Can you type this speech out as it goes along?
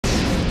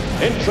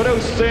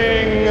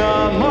Introducing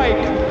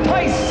Mike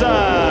Tyson.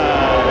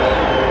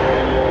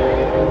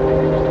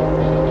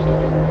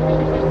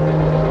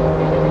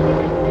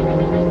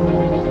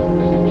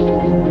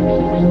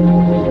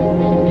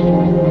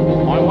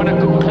 I want a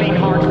good, clean,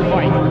 hard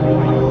fight.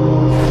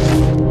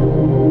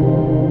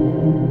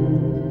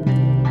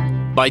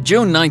 By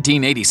June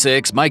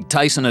 1986, Mike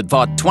Tyson had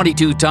fought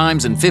 22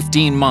 times in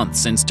 15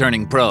 months since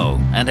turning pro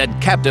and had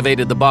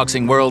captivated the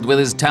boxing world with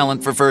his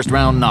talent for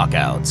first-round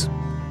knockouts.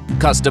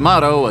 Cus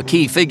D'Amato, a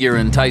key figure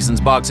in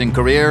Tyson's boxing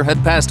career,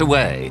 had passed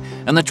away,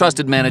 and the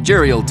trusted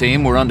managerial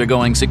team were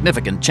undergoing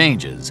significant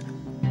changes.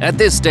 At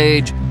this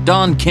stage,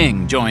 Don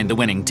King joined the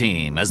winning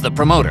team as the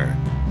promoter.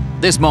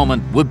 This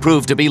moment would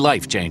prove to be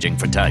life-changing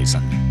for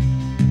Tyson.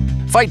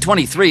 Fight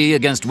 23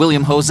 against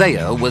William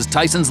Hosea was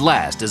Tyson's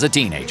last as a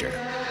teenager.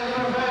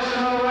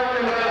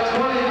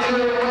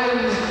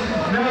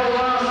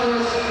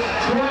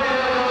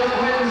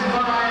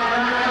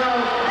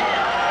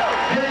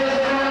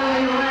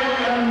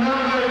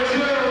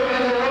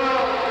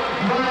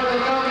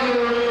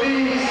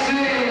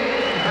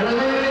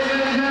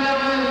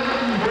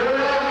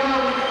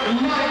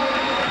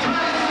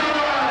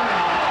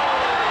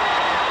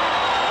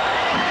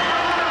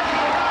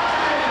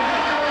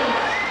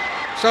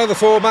 So the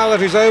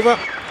formality's over.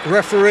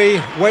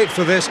 Referee, wait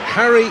for this,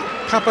 Harry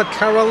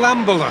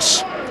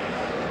Papakaralamboulos.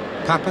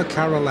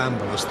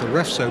 Papakaralamboulos, the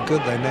ref's so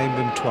good they named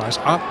him twice.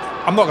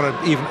 I'm not going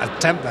to even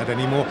attempt that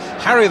anymore.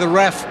 Harry the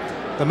ref,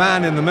 the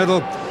man in the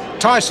middle,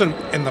 Tyson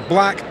in the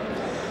black.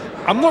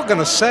 I'm not going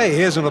to say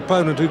here's an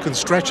opponent who can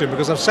stretch him,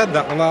 because I've said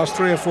that in the last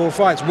 3 or 4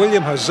 fights.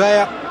 William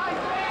Hosea,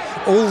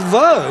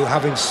 although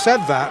having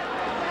said that,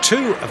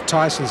 2 of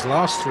Tyson's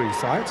last 3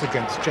 fights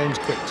against James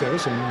Quick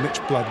Tillis and Mitch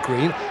Blood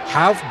Green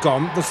have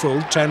gone the full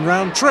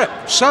 10-round trip.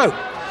 So,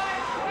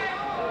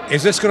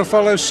 is this going to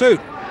follow suit?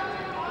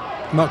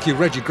 Mark you,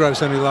 Reggie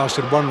Gross only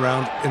lasted 1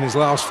 round in his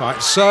last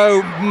fight,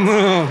 so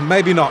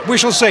maybe not. We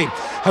shall see.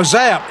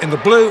 Hosea in the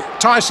blue,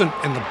 Tyson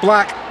in the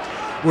black.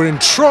 We're in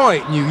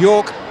Troy, New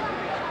York.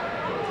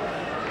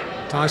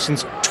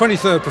 Tyson's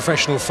 23rd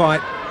professional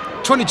fight,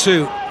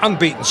 22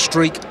 unbeaten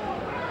streak.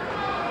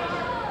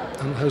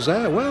 And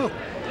Hosea, well...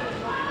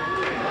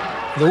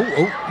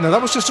 Oh, no,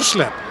 that was just a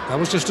slip. That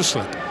was just a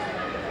slip.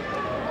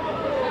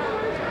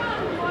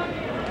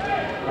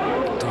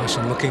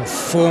 Tyson looking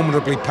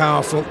formidably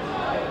powerful.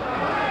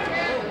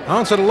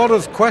 Answered a lot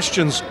of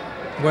questions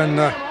when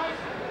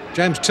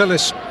James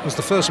Tillis was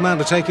the first man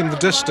to take him the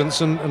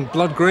distance, and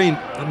Blood Green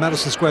at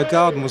Madison Square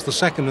Garden was the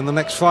second in the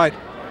next fight.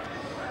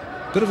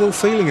 Bit of ill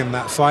feeling in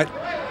that fight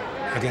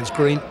against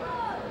Green.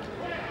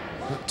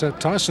 But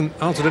Tyson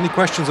answered any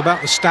questions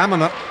about the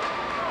stamina,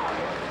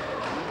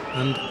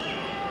 and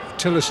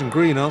Tillis and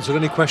Green answered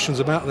any questions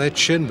about their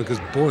chin, because,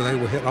 boy, they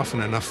were hit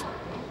often enough.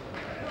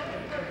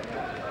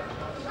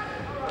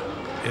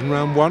 In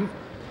round 1.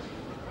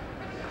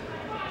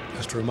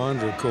 Just a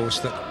reminder, of course,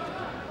 that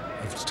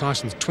of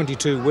Tyson's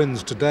 22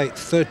 wins to date,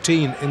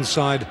 13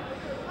 inside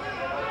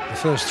the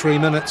first 3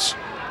 minutes.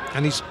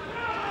 And he's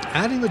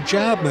adding the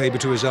jab maybe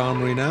to his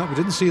armoury now. We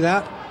didn't see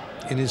that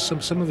in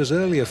some of his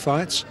earlier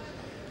fights.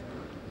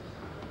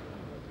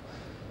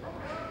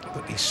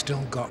 But he's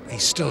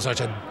still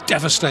such a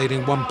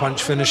devastating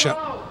one-punch finisher.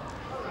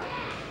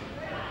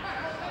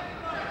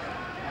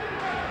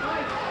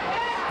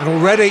 And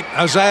already,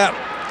 Hosea,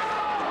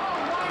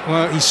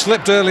 well, he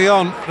slipped early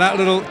on. That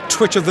little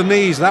twitch of the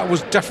knees, that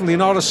was definitely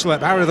not a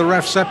slip. Harry the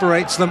ref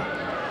separates them.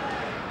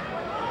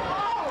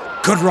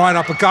 Good right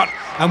uppercut.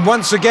 And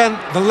once again,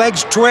 the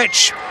legs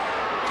twitch.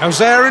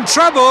 Hosea in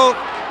trouble.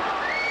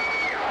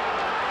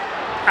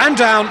 And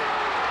down.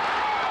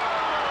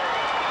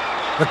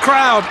 The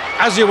crowd,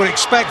 as you would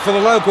expect for the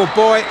local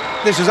boy,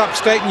 this is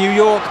upstate New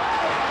York.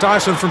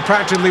 Tyson from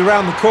practically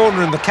round the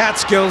corner in the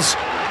Catskills.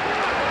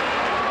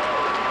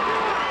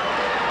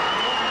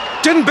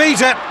 Didn't beat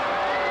it.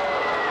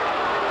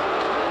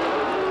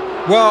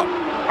 Well,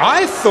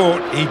 I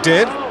thought he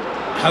did.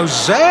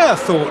 Hosea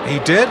thought he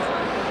did.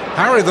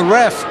 Harry the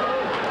ref,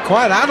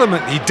 quite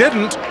adamant he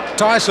didn't.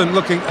 Tyson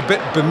looking a bit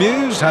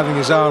bemused, having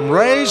his arm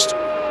raised.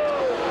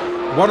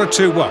 One or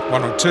two,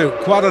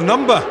 quite a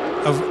number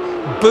of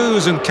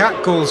boos and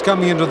catcalls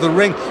coming into the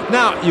ring.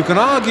 Now, you can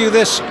argue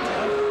this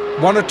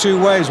 1 or 2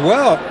 ways.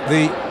 Well,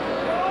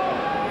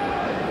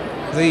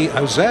 the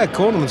Hosea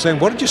cornerman saying,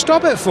 what did you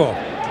stop it for?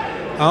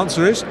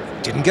 Answer is,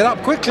 didn't get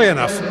up quickly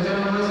enough.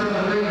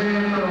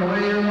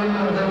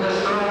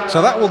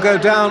 So that will go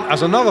down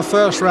as another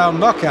first-round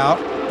knockout.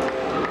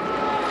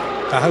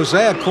 The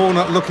Hosea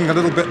corner looking a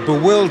little bit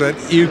bewildered.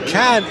 You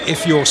can,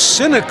 if you're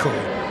cynical,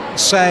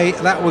 say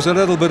that was a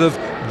little bit of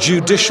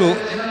judicial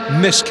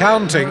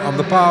miscounting on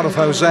the part of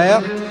Hosea.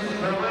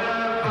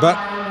 But,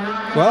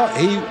 well,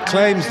 he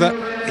claims that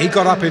he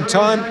got up in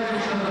time.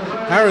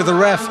 Harry the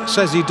ref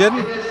says he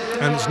didn't.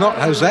 And it's not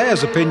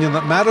Hosea's opinion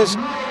that matters.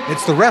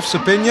 It's the ref's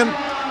opinion.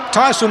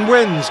 Tyson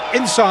wins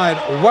inside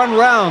 1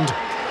 round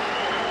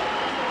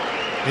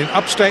in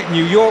upstate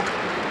New York.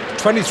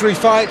 23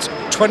 fights,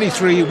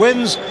 23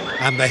 wins,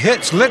 and the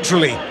hits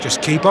literally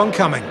just keep on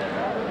coming.